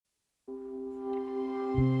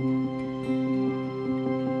You're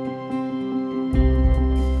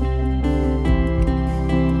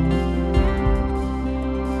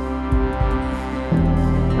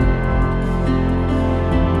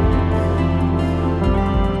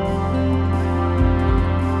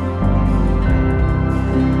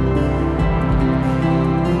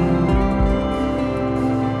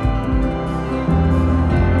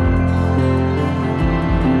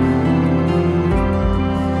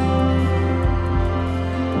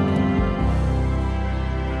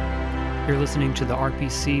listening to the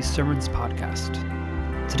RPC Sermons Podcast.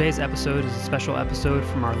 Today's episode is a special episode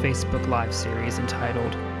from our Facebook Live series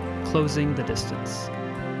entitled Closing the Distance.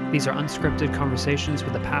 These are unscripted conversations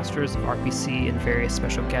with the pastors of RPC and various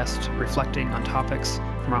special guests reflecting on topics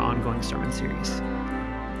from our ongoing sermon series.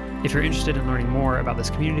 If you're interested in learning more about this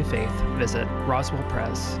community of faith, visit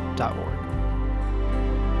roswellpres.org.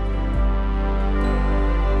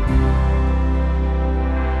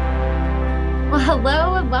 Well,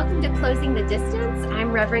 hello and welcome to Closing the Distance.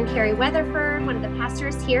 I'm Reverend Carrie Weatherford, one of the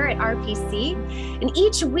pastors here at RPC. And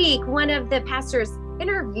each week, one of the pastors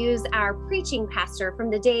interviews our preaching pastor from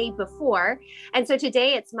the day before. And so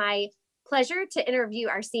today it's my pleasure to interview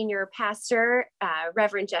our senior pastor,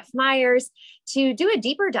 Reverend Jeff Meyers, to do a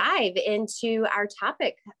deeper dive into our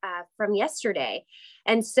topic from yesterday.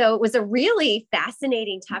 And so it was a really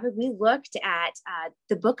fascinating topic. We looked at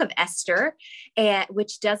the book of Esther,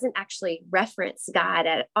 which doesn't actually reference God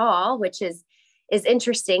at all, which is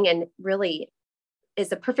interesting and really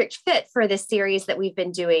is a perfect fit for this series that we've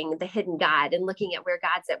been doing, The Hidden God, and looking at where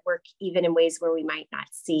God's at work, even in ways where we might not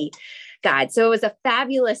see God. So it was a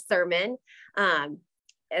fabulous sermon. And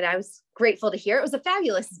I was grateful to hear. It was a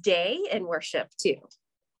fabulous day in worship too.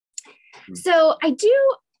 So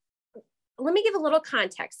let me give a little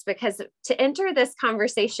context, because to enter this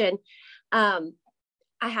conversation, I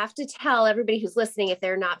have to tell everybody who's listening, if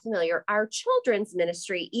they're not familiar, our children's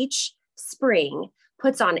ministry each spring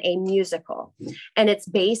puts on a musical, and it's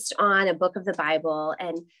based on a book of the Bible.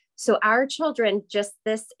 And so our children just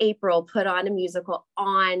this April put on a musical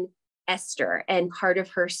on Esther and part of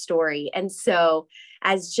her story. And so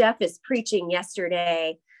as Jeff is preaching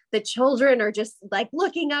yesterday, the children are just like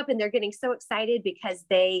looking up and they're getting so excited because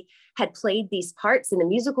they had played these parts in the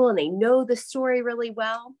musical and they know the story really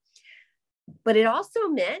well. But it also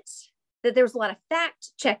meant that there was a lot of fact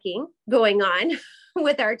checking going on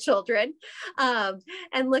with our children,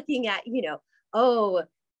 and looking at,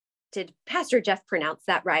 did Pastor Jeff pronounce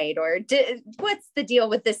that right? Or what's the deal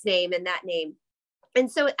with this name and that name? And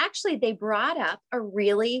so actually they brought up a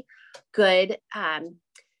really good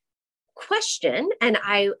question. And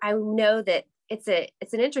I know that it's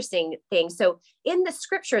an interesting thing. So in the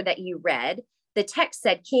scripture that you read, the text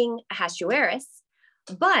said King Ahasuerus,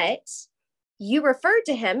 but you referred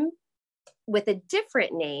to him with a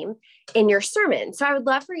different name in your sermon. So I would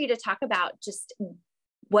love for you to talk about just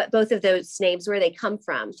what both of those names, where they come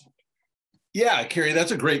from. Yeah, Carrie,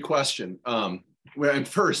 that's a great question. Well,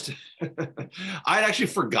 first, I'd actually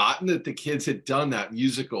forgotten that the kids had done that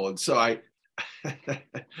musical. And so I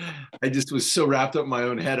just was so wrapped up in my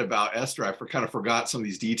own head about Esther, I kind of forgot some of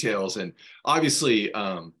these details. And obviously,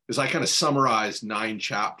 as I kind of summarized 9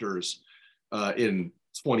 chapters in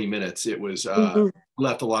 20 minutes, it was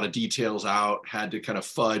left a lot of details out, had to kind of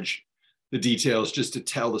fudge the details just to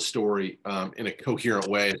tell the story in a coherent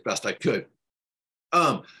way as best I could.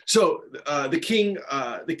 So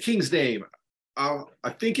the king's name, I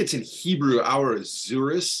think it's in Hebrew,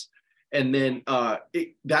 Ahasuerus. And then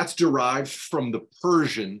that's derived from the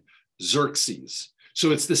Persian Xerxes.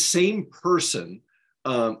 So it's the same person.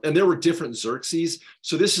 And there were different Xerxes.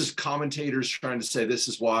 So this is commentators trying to say this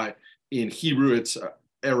is why in Hebrew it's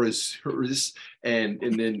Ahasuerus, and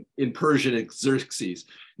then in Persian it's Xerxes.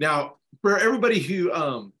 Now, for everybody who,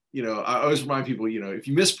 I always remind people, if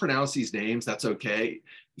you mispronounce these names, that's okay.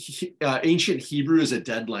 Ancient Hebrew is a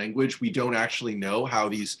dead language. We don't actually know how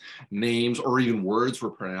these names or even words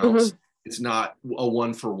were pronounced. It's not a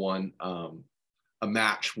one-for-one a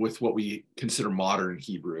match with what we consider modern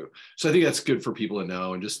Hebrew. So I think that's good for people to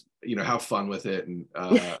know, and just have fun with it, and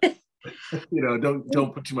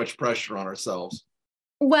don't put too much pressure on ourselves.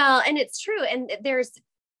 Well, and it's true, and there's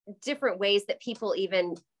different ways that people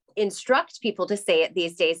even instruct people to say it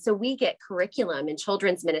these days. So we get curriculum in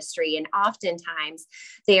children's ministry, and oftentimes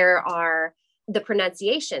there are the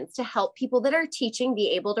pronunciations to help people that are teaching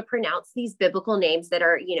be able to pronounce these biblical names that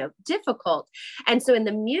are, difficult. And so in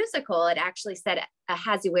the musical, it actually said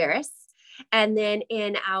Ahasuerus. And then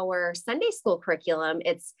in our Sunday school curriculum,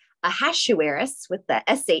 it's Ahasuerus with the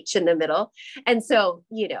SH in the middle. And so,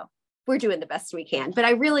 we're doing the best we can. But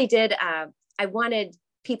I really did, I wanted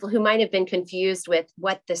people who might have been confused with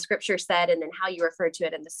what the scripture said and then how you referred to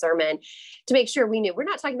it in the sermon, to make sure we knew we're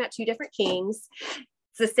not talking about two different kings.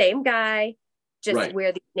 It's the same guy, just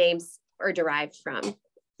where these names are derived from.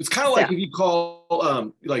 It's kind of like if you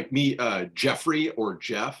call like me Jeffrey or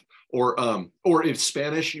Jeff, or in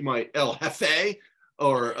Spanish you might El Jefe,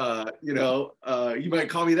 or you might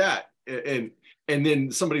call me that, and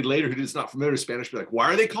then somebody later who is not familiar with Spanish be like,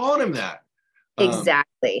 why are they calling him that?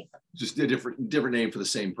 Exactly. Just a different name for the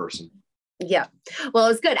same person. Yeah. Well, it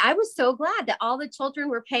was good. I was so glad that all the children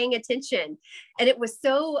were paying attention, and it was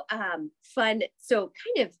so fun. So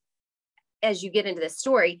kind of as you get into the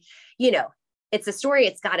story, it's a story.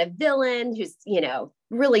 It's got a villain who's,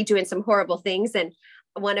 really doing some horrible things. And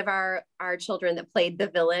one of our children that played the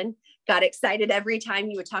villain got excited every time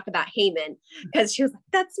you would talk about Haman, because she was like,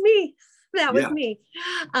 that's me. That was me.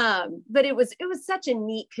 But it was such a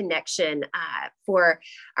neat connection for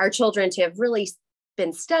our children to have really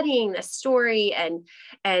been studying the story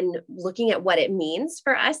and looking at what it means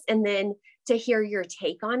for us. And then to hear your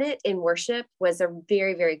take on it in worship was a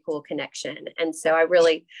very, very cool connection. And so I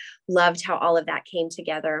really loved how all of that came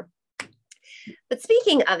together. But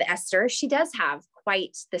speaking of Esther, she does have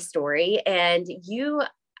quite the story. And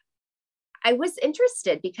I was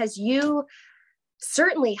interested because you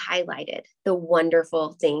certainly highlighted the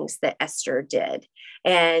wonderful things that Esther did.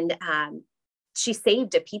 And she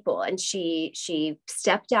saved a people, and she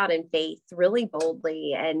stepped out in faith really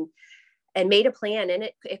boldly and made a plan, and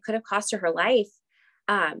it could have cost her life.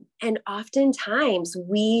 And oftentimes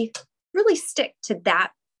we really stick to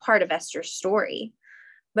that part of Esther's story,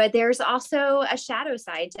 but there's also a shadow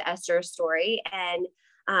side to Esther's story. And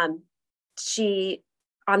she,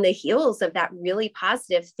 on the heels of that really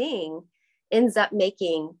positive thing, ends up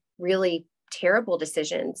making really terrible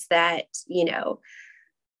decisions that,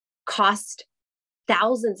 cost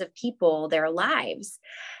thousands of people their lives.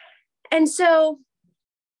 And so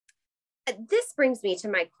this brings me to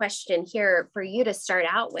my question here for you to start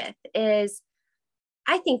out with is,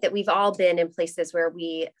 I think that we've all been in places where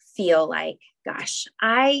we feel like, gosh,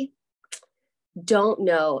 I don't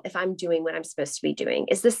know if I'm doing what I'm supposed to be doing.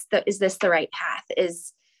 Is this the right path?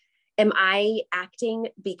 Am I acting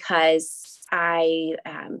because I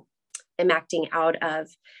am acting out of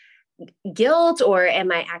guilt, or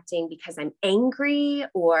am I acting because I'm angry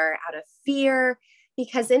or out of fear?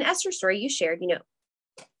 Because in Esther's story, you shared,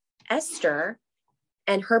 Esther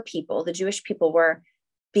and her people, the Jewish people,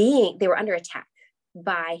 they were under attack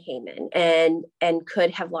by Haman and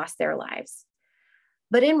could have lost their lives.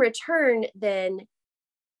 But in return, then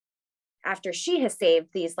after she has saved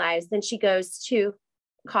these lives, then she goes to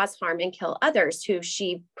cause harm and kill others who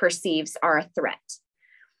she perceives are a threat.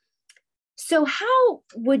 So how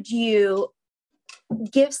would you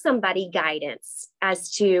give somebody guidance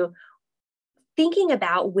as to thinking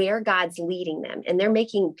about where God's leading them, and they're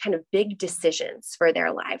making kind of big decisions for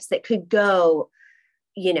their lives that could go,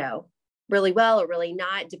 really well or really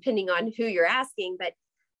not, depending on who you're asking? But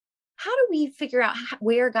how do we figure out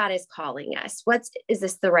where God is calling us? Is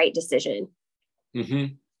this the right decision?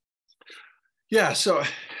 Mm-hmm. Yeah, so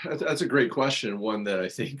that's a great question. One that I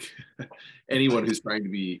think anyone who's trying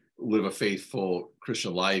to live a faithful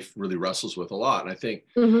Christian life really wrestles with a lot. And I think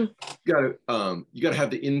you got to have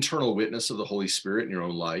the internal witness of the Holy Spirit in your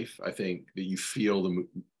own life. I think that you feel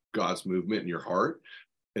God's movement in your heart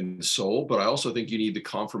and soul, but I also think you need the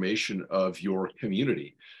confirmation of your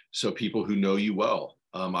community. So people who know you well.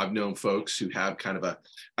 I've known folks who have kind of a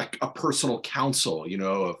personal council,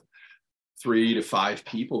 of 3 to 5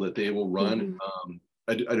 people that they will run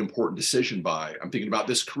an important decision by. I'm thinking about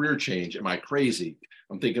this career change. Am I crazy?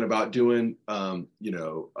 I'm thinking about doing,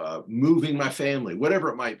 moving my family, whatever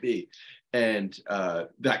it might be. And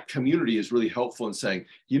that community is really helpful in saying,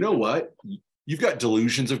 you know what? You've got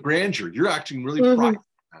delusions of grandeur. You're acting really prideful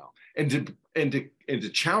now. And to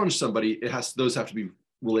challenge somebody, those have to be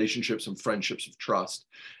relationships and friendships of trust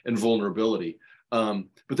and vulnerability.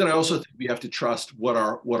 But then I also think we have to trust what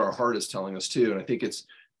our heart is telling us too. And I think it's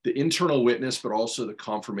the internal witness, but also the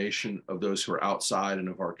confirmation of those who are outside and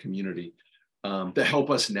of our community that help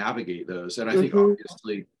us navigate those. And I think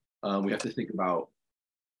obviously we have to think about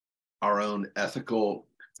our own ethical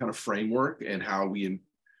kind of framework and how we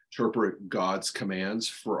interpret God's commands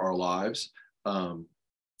for our lives.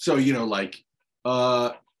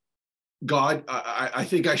 God, I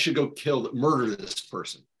think I should go murder this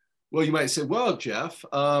person. Well, you might say, well, Jeff,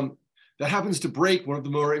 that happens to break one of the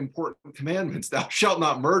more important commandments. Thou shalt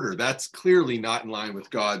not murder. That's clearly not in line with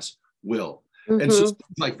God's will. And so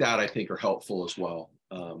things like that, I think, are helpful as well,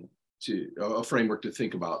 to a framework to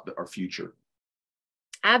think about our future.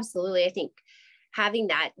 Absolutely. I think having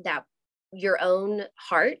that your own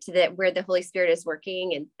heart, that where the Holy Spirit is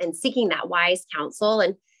working, and seeking that wise counsel.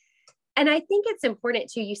 And I think it's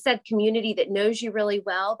important too, you said community that knows you really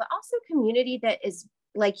well, but also community that is,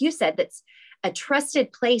 like you said, that's a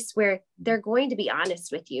trusted place where they're going to be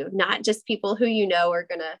honest with you, not just people who you know are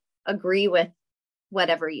going to agree with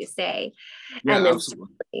whatever you say. Yeah, and then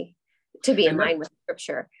absolutely. To be in line with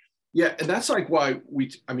scripture. Yeah. And that's like why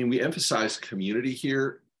we emphasize community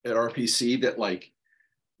here at RPC, that like,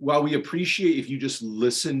 while we appreciate if you just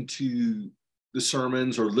listen to the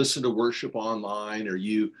sermons or listen to worship online, or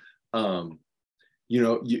you come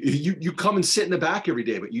and sit in the back every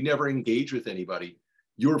day, but you never engage with anybody,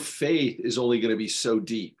 your faith is only going to be so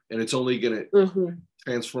deep, and it's only going to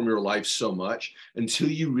transform your life so much until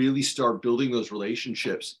you really start building those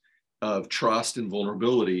relationships of trust and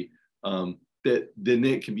vulnerability, that then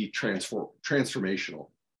it can be transformational.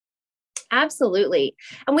 Absolutely.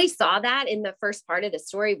 And we saw that in the first part of the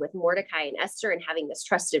story with Mordecai and Esther, and having this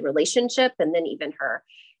trusted relationship, and then even her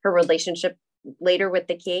relationship later with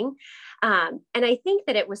the king. And I think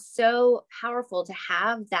that it was so powerful to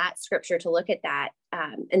have that scripture to look at that,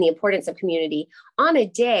 and the importance of community on a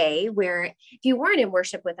day where, if you weren't in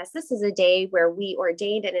worship with us, this is a day where we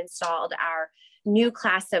ordained and installed our new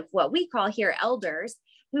class of what we call here elders,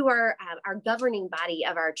 who are our governing body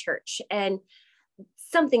of our church. And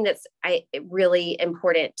something that's really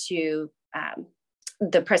important to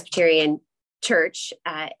the Presbyterian Church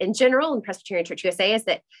in general, and Presbyterian Church USA, is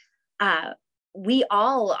that we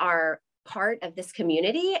all are part of this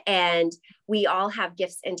community, and we all have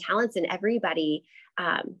gifts and talents, and everybody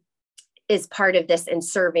is part of this and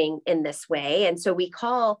serving in this way. And so we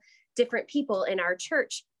call different people in our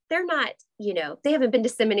church, they're not, they haven't been to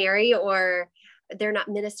seminary, or they're not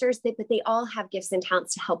ministers, but they all have gifts and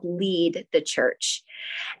talents to help lead the church.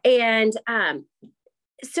 And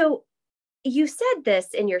so you said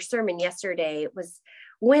this in your sermon yesterday, was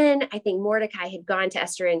when I think Mordecai had gone to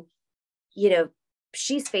Esther, and,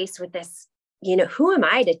 she's faced with this, who am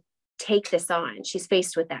I to take this on? She's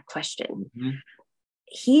faced with that question. Mm-hmm.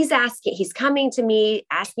 He's coming to me,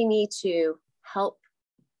 asking me to help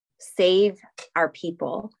save our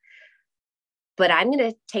people, but I'm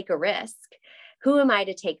going to take a risk. Who am I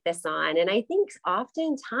to take this on? And I think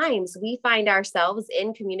oftentimes we find ourselves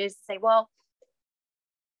in communities to say, well,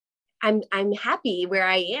 I'm happy where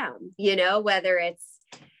I am, whether it's,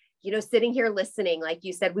 sitting here listening, like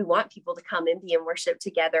you said, we want people to come and be in worship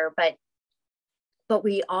together, but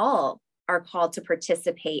we all are called to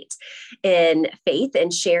participate in faith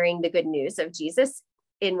and sharing the good news of Jesus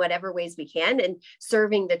in whatever ways we can, and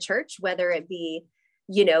serving the church, whether it be,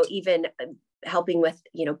 even helping with,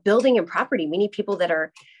 building and property. We need people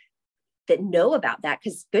that know about that,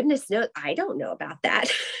 because goodness knows I don't know about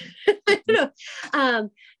that.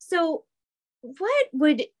 So what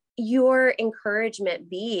would your encouragement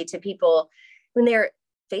be to people when they're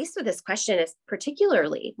faced with this question, is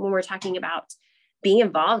particularly when we're talking about being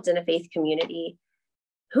involved in a faith community?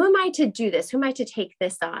 Who am I to do this? Who am I to take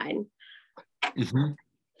this on? Mm-hmm.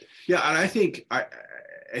 Yeah. And I think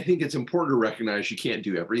it's important to recognize you can't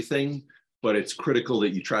do everything, but it's critical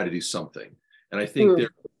that you try to do something. And I think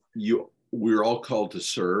we're all called to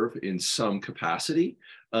serve in some capacity.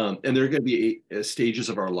 And there are going to be stages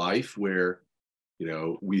of our life where,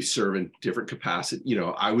 we serve in different capacity.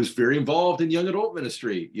 I was very involved in young adult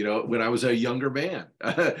ministry, when I was a younger man.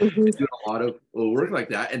 Mm-hmm. Did a lot of work like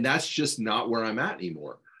that. And that's just not where I'm at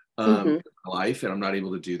anymore in my life. And I'm not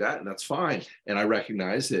able to do that. And that's fine. And I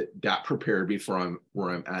recognize that prepared me for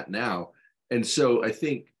where I'm at now. And so I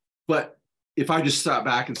think, but if I just sat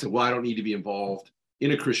back and said, well, I don't need to be involved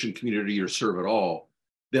in a Christian community or serve at all,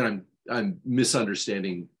 then I'm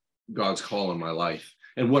misunderstanding God's call in my life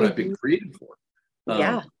and what I've been created for.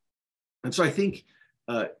 And so I think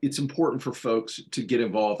it's important for folks to get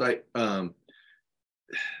involved. There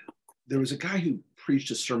was a guy who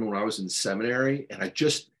preached a sermon when I was in seminary,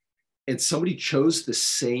 and somebody chose the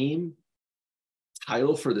same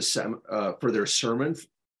title for their sermon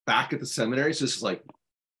back at the seminary. So this is like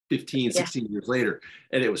 15, 16 years later.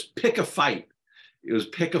 And it was pick a fight.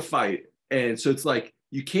 And so it's like,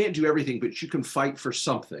 you can't do everything, but you can fight for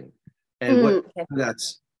something. And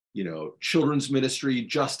that's, children's ministry,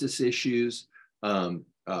 justice issues,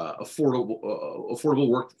 affordable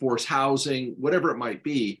workforce housing, whatever it might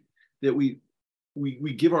be, that we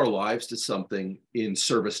give our lives to something in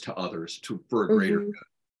service to others for a greater good.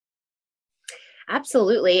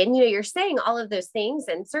 Absolutely. And, you're saying all of those things,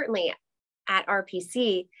 and certainly at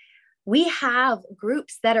RPC, we have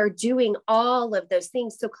groups that are doing all of those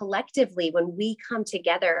things. So collectively, when we come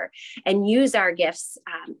together and use our gifts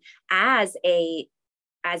as a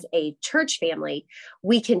as a church family,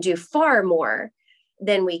 we can do far more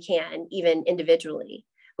than we can even individually,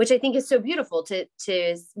 which I think is so beautiful to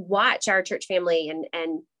watch our church family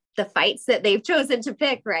and the fights that they've chosen to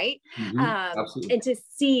pick, right? Absolutely. And to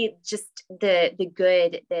see just the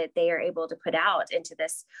good that they are able to put out into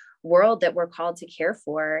this world that we're called to care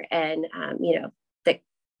for, and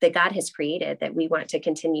that God has created, that we want to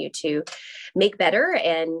continue to make better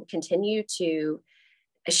and continue to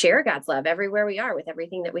share God's love everywhere we are with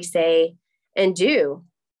everything that we say and do.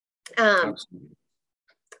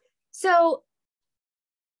 So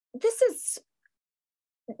this is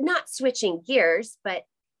not switching gears, but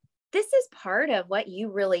this is part of what you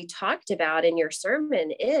really talked about in your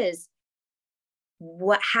sermon, is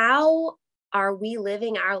how are we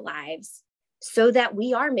living our lives so that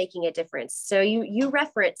we are making a difference? So you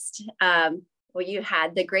referenced, you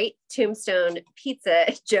had the great tombstone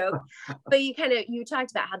pizza joke, but you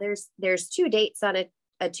talked about how there's 2 dates on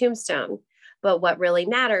a tombstone, but what really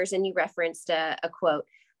matters, and you referenced a quote,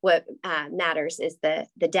 what matters is the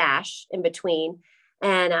dash in between.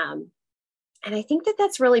 And I think that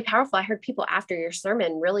that's really powerful. I heard people after your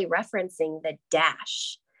sermon really referencing the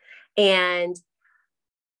dash. And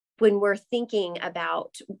when we're thinking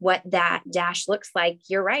about what that dash looks like,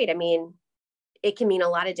 you're right. I mean, it can mean a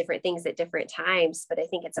lot of different things at different times, but I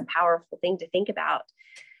think it's a powerful thing to think about.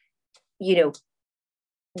 We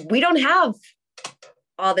don't have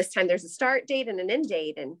all this time. There's a start date and an end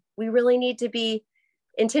date, and we really need to be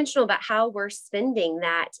intentional about how we're spending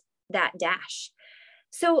that dash.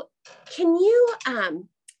 So can you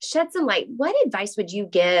shed some light? What advice would you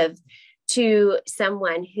give to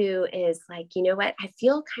someone who is like, you know what, I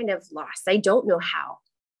feel kind of lost. I don't know how.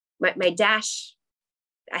 My dash,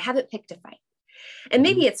 I haven't picked a fight. And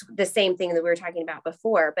maybe it's the same thing that we were talking about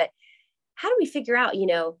before, but how do we figure out,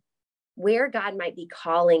 where God might be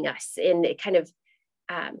calling us in kind of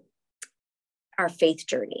our faith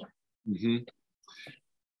journey?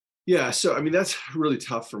 Yeah. So, I mean, that's really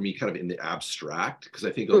tough for me kind of in the abstract, because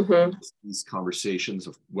I think these conversations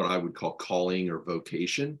of what I would call calling or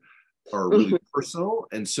vocation are really personal.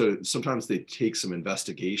 And so sometimes they take some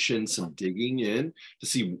investigation, some digging in to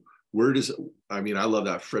see I love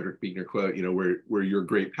that Frederick Buechner quote, where your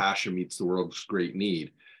great passion meets the world's great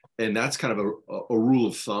need. And that's kind of a rule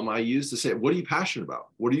of thumb I use to say, what are you passionate about?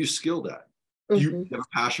 What are you skilled at? Do you have a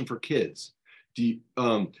passion for kids? Do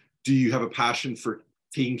you have a passion for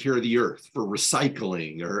taking care of the earth, for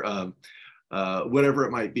recycling, or whatever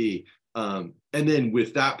it might be? And then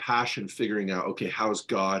with that passion, figuring out, okay, how is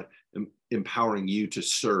God empowering you to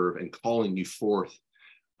serve and calling you forth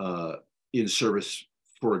in service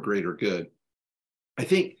for a greater good? I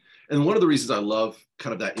think, and one of the reasons I love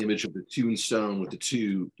kind of that image of the tombstone with the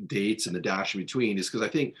 2 dates and the dash in between is because I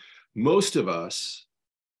think most of us,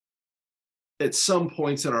 at some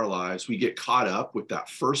points in our lives, we get caught up with that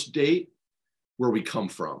first date where we come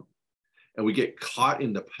from, and we get caught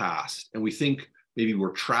in the past, and we think maybe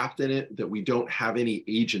we're trapped in it, that we don't have any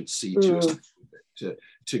agency to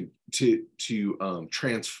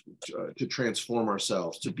transform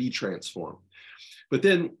ourselves, to be transformed. But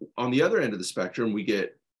then on the other end of the spectrum, we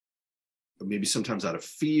get maybe sometimes out of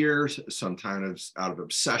fear, sometimes out of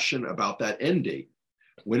obsession about that end date.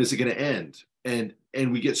 When is it going to end? And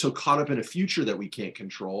we get so caught up in a future that we can't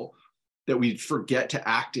control that we forget to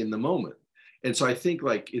act in the moment. And so I think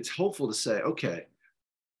it's helpful to say, okay,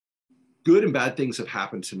 good and bad things have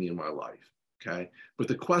happened to me in my life. Okay. But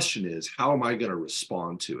the question is, how am I going to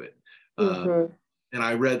respond to it? And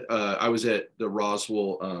I was at the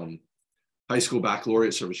Roswell high school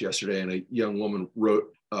baccalaureate service yesterday, and a young woman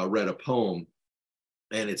read a poem,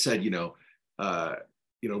 and it said,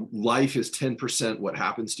 life is 10% what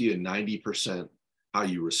happens to you and 90% how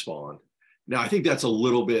you respond. Now, I think that's a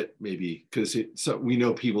little bit maybe because we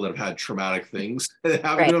know people that have had traumatic things that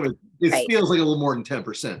happen to them. It feels like a little more than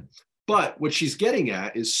 10%. But what she's getting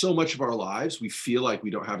at is so much of our lives, we feel like we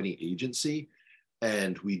don't have any agency,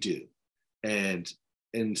 and we do. And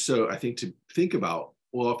so I think to think about,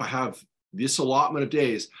 well, if I have this allotment of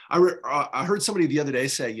days, I heard somebody the other day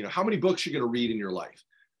say, how many books you're going to read in your life?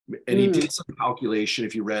 And he did some calculation.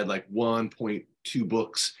 If you read like 1.2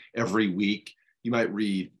 books every week, you might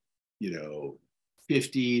read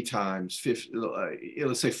 50 times 50,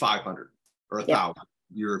 let's say 500 or 1,000.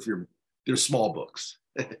 If they're small books.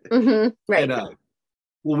 Right. And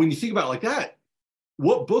well, when you think about it like that,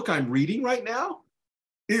 what book I'm reading right now,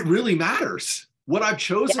 it really matters. What I've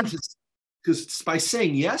chosen because by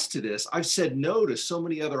saying yes to this, I've said no to so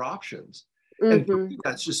many other options. And for me,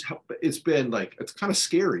 that's just it's been it's kind of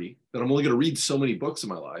scary that I'm only going to read so many books in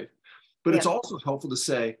my life. But it's also helpful to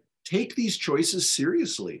say, take these choices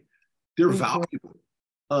seriously. They're valuable.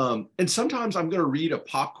 And sometimes I'm going to read a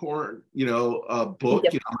popcorn, book,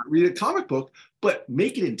 Yep. read a comic book, but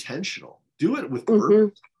make it intentional. Do it with Mm-hmm.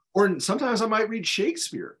 purpose. Or sometimes I might read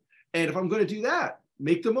Shakespeare, and if I'm going to do that,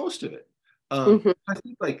 make the most of it. Mm-hmm. I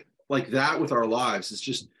think like that with our lives is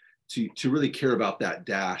just to really care about that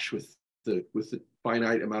dash with the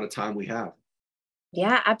finite amount of time we have.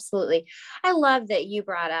 Yeah, absolutely. I love that you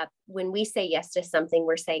brought up when we say yes to something,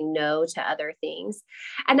 we're saying no to other things.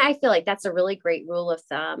 And I feel like that's a really great rule of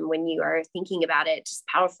thumb when you are thinking about it. Just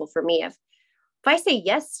powerful for me. If I say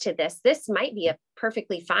yes to this might be a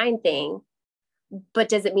perfectly fine thing, but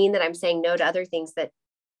does it mean that I'm saying no to other things that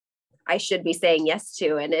I should be saying yes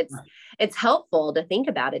to? And it's helpful to think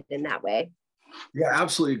about it in that way. Yeah,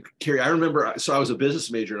 absolutely, Carrie. I remember, so I was a business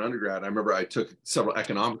major in undergrad. I remember I took several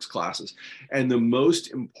economics classes, and the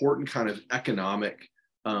most important kind of economic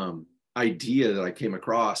idea that I came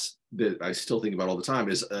across that I still think about all the time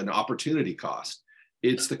is an opportunity cost.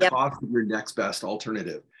 It's the Yep. cost of your next best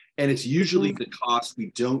alternative. And it's usually the cost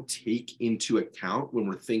we don't take into account when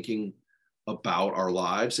we're thinking about our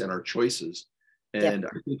lives and our choices. And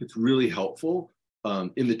Yep. I think it's really helpful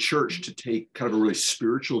in the church to take kind of a really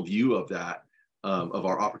spiritual view of that, of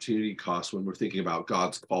our opportunity costs when we're thinking about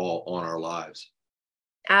God's call on our lives.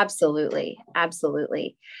 Absolutely.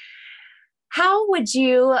 Absolutely. How would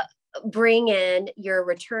you bring in your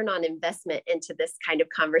return on investment into this kind of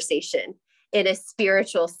conversation in a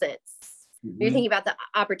spiritual sense? You're Mm-hmm. thinking about the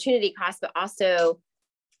opportunity cost, but also,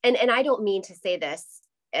 and I don't mean to say this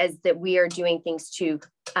as that we are doing things to,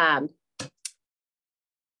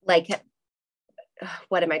 like,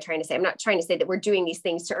 what am I trying to say? I'm not trying to say that we're doing these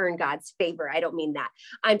things to earn God's favor. I don't mean that.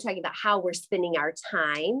 I'm talking about how we're spending our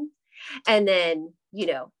time. And then,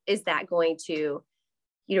 is that going to,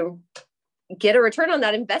 get a return on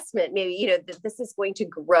that investment? Maybe, that this is going to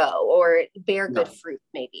grow or bear good fruit,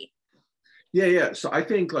 maybe. Yeah. So I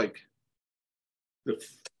think like the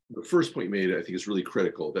first point you made, I think is really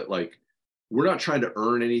critical, that like, we're not trying to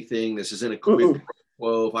earn anything. This isn't a quid pro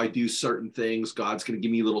quo. If I do certain things, God's going to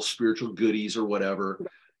give me little spiritual goodies or whatever.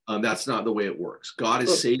 That's not the way it works. God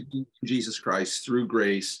is saving Jesus Christ through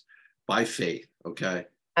grace by faith. Okay.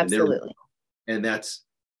 Absolutely. And that's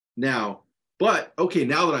now, but okay,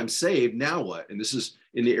 now that I'm saved, now what? And this is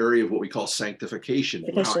in the area of what we call sanctification,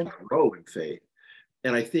 how I grow in faith.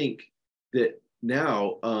 And I think that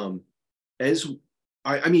now,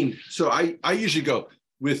 so I usually go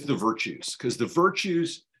with the virtues, because the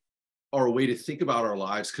virtues are a way to think about our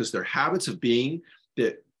lives, because they're habits of being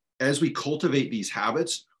that as we cultivate these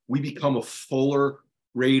habits, we become a fuller,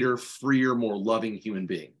 greater, freer, more loving human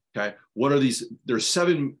being. Okay. What are these? There's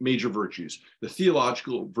 7 major virtues. The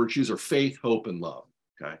theological virtues are faith, hope, and love.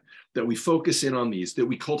 Okay. That we focus in on these, that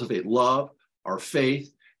we cultivate love, our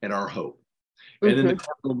faith, and our hope. And then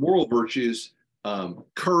the moral virtues,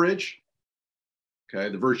 courage. Okay.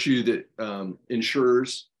 The virtue that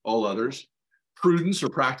ensures all others, prudence or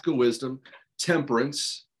practical wisdom,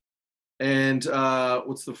 temperance, and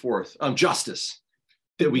what's the fourth? Justice,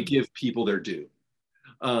 that we give people their due.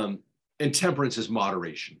 And temperance is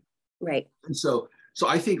moderation. Right. And so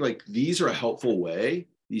I think like these are a helpful way,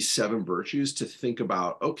 these 7 virtues, to think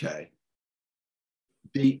about, okay,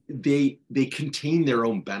 they contain their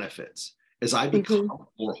own benefits. As I become a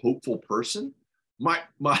more hopeful person,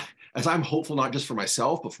 as I'm hopeful not just for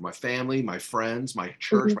myself, but for my family, my friends, my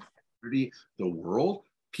church, my community, the world,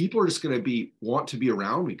 people are just going to want to be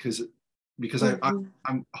around me because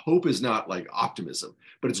I'm hope is not like optimism,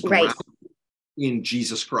 but it's grounded in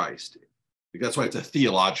Jesus Christ. That's why it's a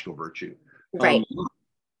theological virtue. Right.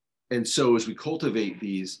 And so as we cultivate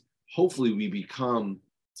these, hopefully we become,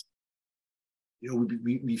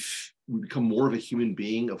 we become more of a human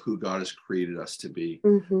being of who God has created us to be.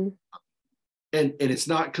 And it's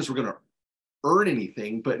not because we're going to earn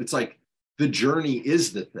anything, but it's like the journey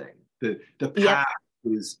is the thing. The path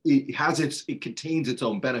it contains its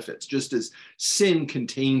own benefits, just as sin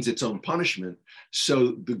contains its own punishment.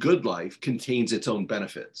 So the good life contains its own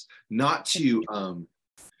benefits, not to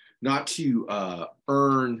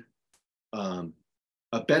earn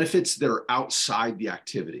benefits that are outside the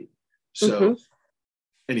activity. So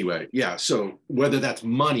anyway, yeah. So whether that's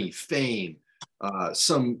money, fame,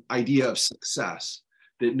 some idea of success,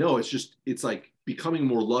 it's like becoming a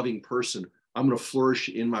more loving person. I'm going to flourish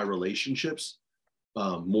in my relationships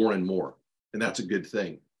more and more. And that's a good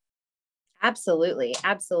thing. Absolutely.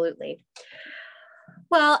 Absolutely.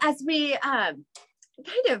 Well, as we kind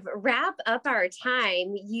of wrap up our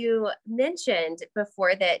time, you mentioned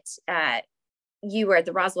before that you were at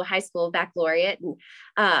the Roswell High School baccalaureate. And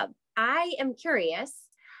I am curious,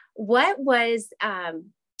 what was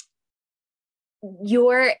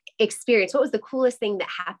your experience. What was the coolest thing that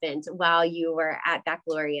happened while you were at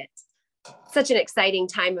baccalaureate? Such an exciting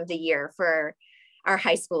time of the year for our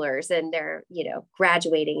high schoolers, and they're,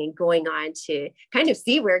 graduating and going on to kind of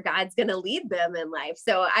see where God's going to lead them in life.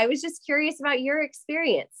 So I was just curious about your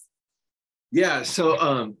experience. Yeah.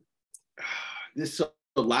 So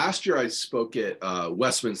last year I spoke at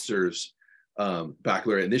Westminster's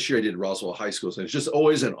baccalaureate, and this year I did Roswell High School. So it's just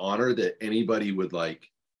always an honor that anybody would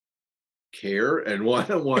care and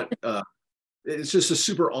want. It's just a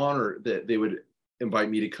super honor that they would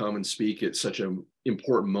invite me to come and speak at such an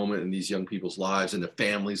important moment in these young people's lives and the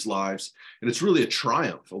families' lives. And it's really a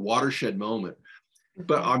triumph, a watershed moment.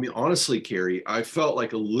 But I mean, honestly, Carrie, I felt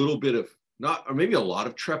like a little bit of or maybe a lot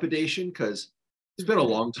of trepidation, because it's been a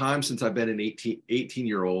long time since I've been an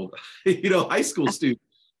 18-year-old, high school student.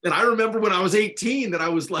 And I remember when I was 18 that I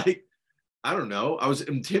was like, I don't know, I was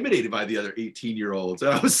intimidated by the other 18-year-olds.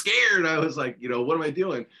 And I was scared. I was like, what am I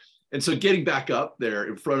doing? And so getting back up there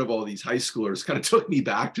in front of all these high schoolers kind of took me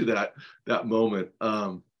back to that moment.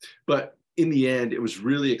 But in the end, it was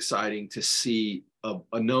really exciting to see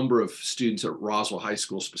a number of students at Roswell High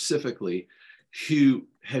School specifically who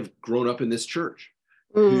have grown up in this church,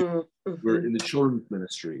 who were in the children's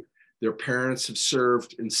ministry. Their parents have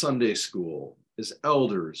served in Sunday school as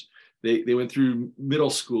elders. They went through middle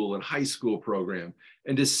school and high school program.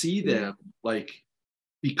 And to see them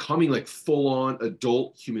becoming full-on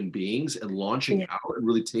adult human beings and launching out and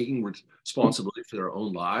really taking responsibility for their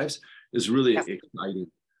own lives is really exciting.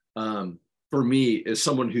 For me, as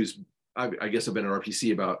someone who's, I guess I've been at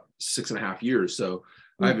RPC about 6.5 years, so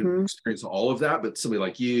I haven't experienced all of that, but somebody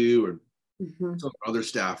like you or some other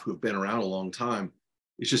staff who have been around a long time,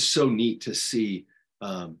 it's just so neat to see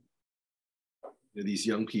these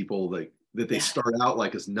young people that they start out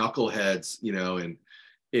as knuckleheads, and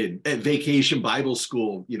at vacation Bible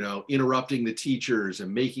school, interrupting the teachers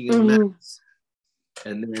and making a mess.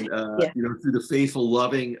 And then, through the faithful,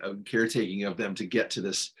 loving caretaking of them to get to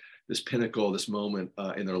this pinnacle, this moment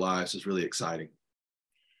in their lives is really exciting.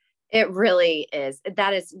 It really is.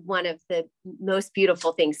 That is one of the most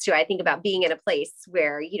beautiful things too. I think about being in a place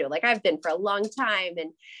where, I've been for a long time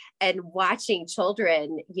and watching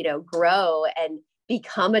children, grow and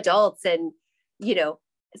become adults and,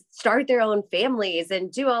 start their own families and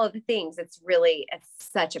do all of the things. It's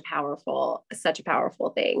such a powerful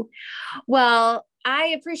thing. Well,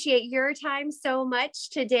 I appreciate your time so much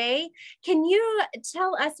today. Can you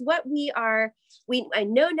tell us what I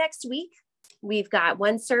know next week we've got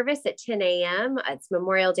one service at 10 a.m. It's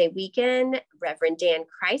Memorial Day weekend. Reverend Dan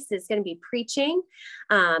Christ is going to be preaching.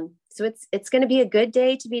 So it's going to be a good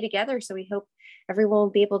day to be together. So we hope everyone will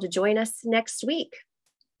be able to join us next week.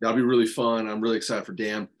 That'll be really fun. I'm really excited for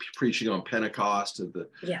Dan preaching on Pentecost of the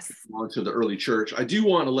launch of the early church. I do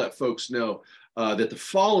want to let folks know that the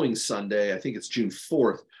following Sunday, I think it's June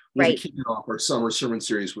 4th, we'll be kicking off our summer sermon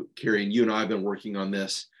series with Carrie, and you and I have been working on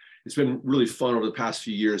this. It's been really fun over the past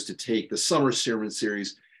few years to take the summer sermon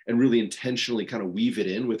series and really intentionally kind of weave it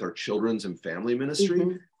in with our children's and family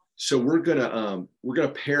ministry. So we're gonna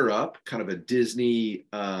pair up kind of a Disney,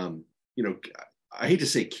 I hate to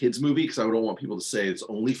say kids movie because I don't want people to say it's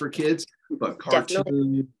only for kids, but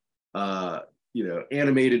cartoon,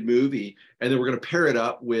 animated movie. And then we're going to pair it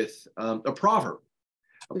up with a proverb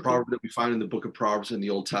that we find in the book of Proverbs in the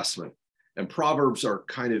Old Testament. And Proverbs are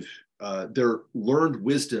kind of, they're learned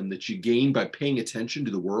wisdom that you gain by paying attention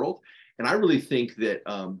to the world. And I really think that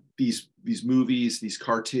these movies, these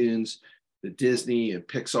cartoons that Disney and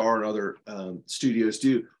Pixar and other studios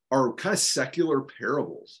do are kind of secular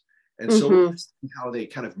parables. And so how they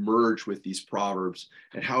kind of merge with these proverbs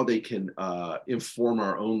and how they can inform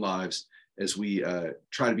our own lives as we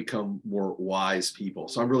try to become more wise people.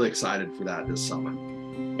 So I'm really excited for that this summer.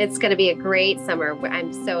 It's going to be a great summer.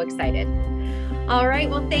 I'm so excited. All right.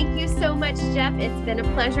 Well, thank you so much, Jeff. It's been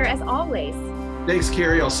a pleasure as always. Thanks,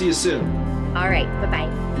 Carrie. I'll see you soon. All right.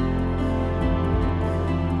 Bye-bye.